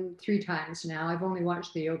Ayurveda one 3 times now. I've only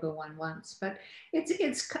watched the yoga one once, but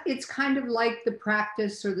it's kind of like the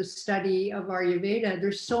practice or the study of Ayurveda.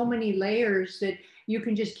 There's so many layers that you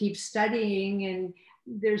can just keep studying, and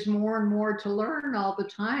there's more and more to learn all the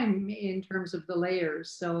time in terms of the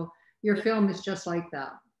layers. So your film is just like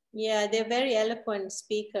that. Yeah, they're very eloquent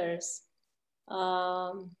speakers.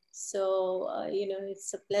 You know,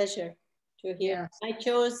 it's a pleasure to hear. Yes. I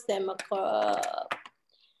chose them.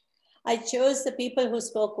 I chose the people who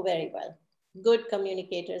spoke very well, good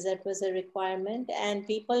communicators. That was a requirement, and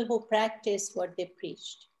people who practiced what they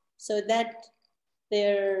preached. So that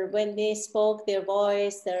when they spoke, their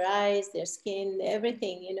voice, their eyes, their skin,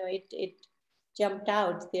 everything, you know, it jumped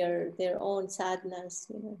out, their own sadhanas,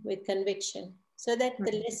 you know, with conviction, so that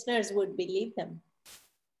the listeners would believe them.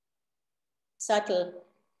 Subtle,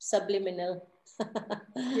 subliminal.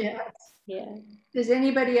 Yes. Yeah. Does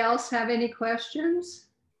anybody else have any questions?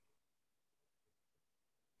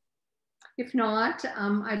 If not,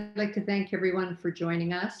 I'd like to thank everyone for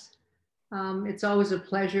joining us. It's always a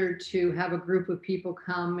pleasure to have a group of people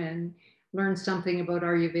come and learn something about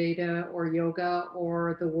Ayurveda or yoga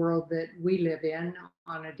or the world that we live in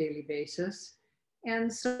on a daily basis.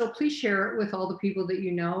 And so please share it with all the people that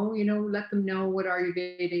you know, let them know what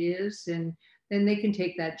Ayurveda is, and then they can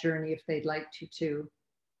take that journey if they'd like to too.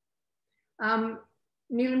 Neelam,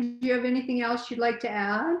 do you have anything else you'd like to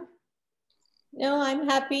add? No, I'm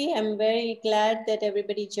happy. I'm very glad that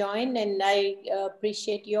everybody joined, and I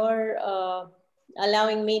appreciate your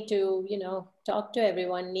allowing me to, you know, talk to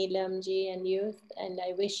everyone, Neelamji and you. And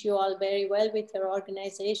I wish you all very well with your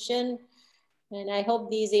organization. And I hope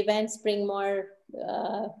these events bring more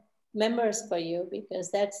members for you,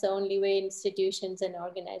 because that's the only way institutions and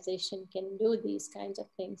organizations can do these kinds of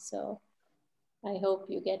things. So I hope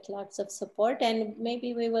you get lots of support, and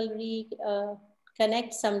maybe we will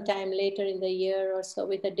connect sometime later in the year or so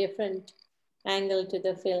with a different angle to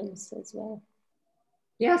the films as well.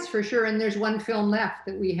 Yes, for sure. And there's one film left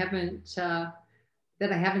that we haven't,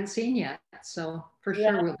 that I haven't seen yet. So for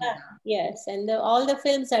sure we'll do that. Yes, and all the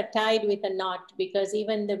films are tied with a knot, because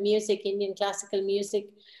even the music, Indian classical music,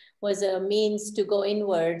 was a means to go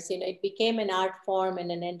inwards. You know, it became an art form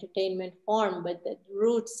and an entertainment form, but the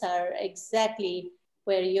roots are exactly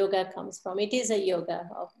where yoga comes from. It is a yoga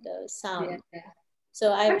of the sound. Yeah.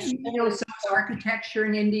 So I've, so is architecture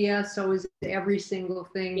in India, so is every single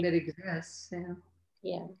thing that exists. Yeah.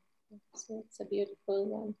 Yeah, so it's a beautiful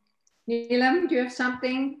one. Neelam, do you have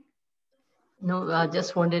something? No, I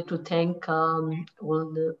just wanted to thank all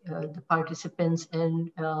the participants, and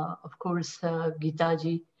of course Gita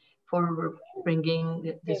ji for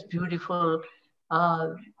bringing this beautiful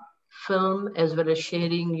film, as well as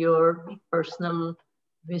sharing your personal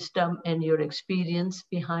wisdom and your experience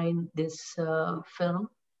behind this film.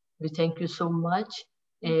 We thank you so much.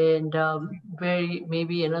 And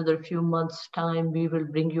maybe another few months time, we will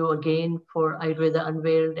bring you again for Ayurveda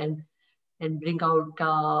Unveiled, and bring out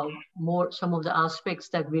some of the aspects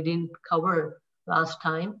that we didn't cover last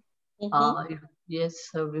time. Yes,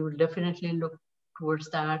 we will definitely look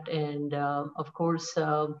towards that. And of course,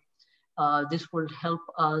 this will help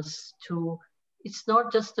us to, it's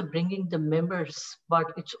not just the bringing the members,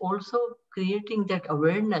 but it's also creating that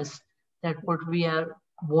awareness that what we are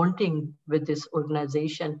wanting with this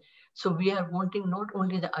organization. So we are wanting not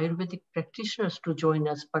only the Ayurvedic practitioners to join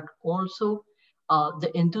us, but also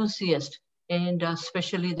the enthusiasts, and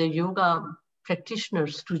especially the yoga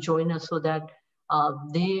practitioners to join us, so that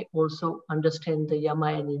they also understand the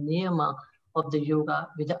yama and the niyama of the yoga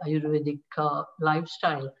with the Ayurvedic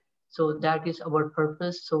lifestyle. So that is our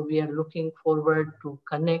purpose. So we are looking forward to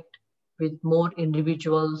connect with more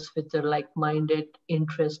individuals with a like-minded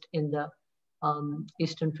interest in the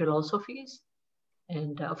Eastern philosophies.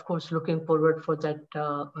 And of course, looking forward for that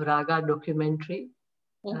Raga documentary.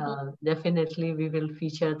 Definitely we will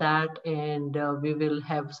feature that, and we will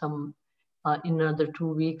have some, in another 2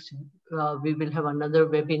 weeks, we will have another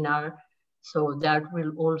webinar. So that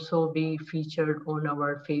will also be featured on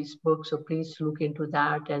our Facebook. So please look into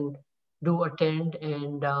that and do attend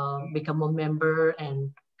and become a member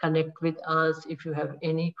and connect with us if you have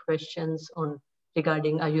any questions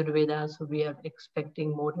regarding Ayurveda. So we are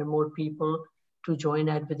expecting more and more people to join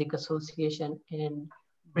Ayurvedic Association and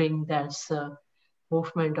bring that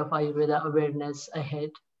movement of Ayurveda awareness ahead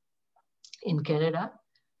in Canada.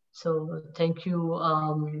 So thank you,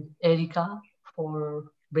 Erica, for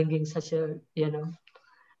bringing such a,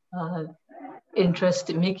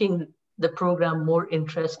 interest, making the program more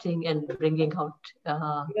interesting and bringing out.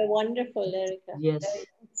 You're wonderful, Erica. Yes,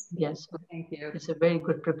 yes. Thank you. It's a very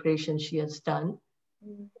good preparation she has done.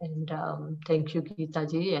 And thank you, Gita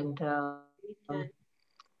ji. And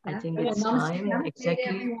I think well, it's time. Namaste Exactly.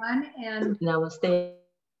 everyone, and Namaste,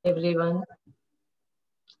 everyone.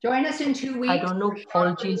 Join us in 2 weeks. I don't know,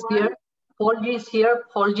 Paul G is here. Paul G is here.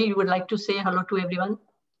 Paul G, you would like to say hello to everyone?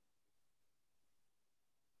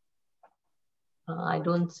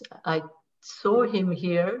 I saw him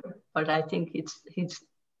here, but I think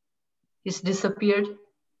he's disappeared.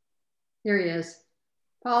 Here he is.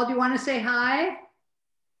 Paul, do you want to say hi?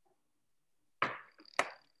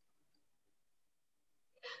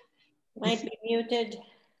 Might be muted.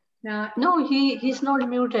 No, he's not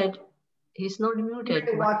muted. He's not muted.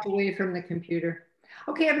 He walked away from the computer.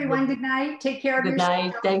 Okay, everyone, good night. Take care of yourself.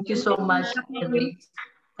 Good night. Thank you so much.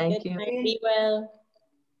 Thank you. Be well.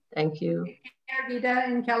 Thank you. Take care, Gita,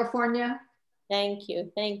 in California. Thank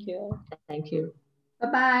you. Thank you. Thank you.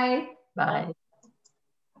 Bye-bye. Bye.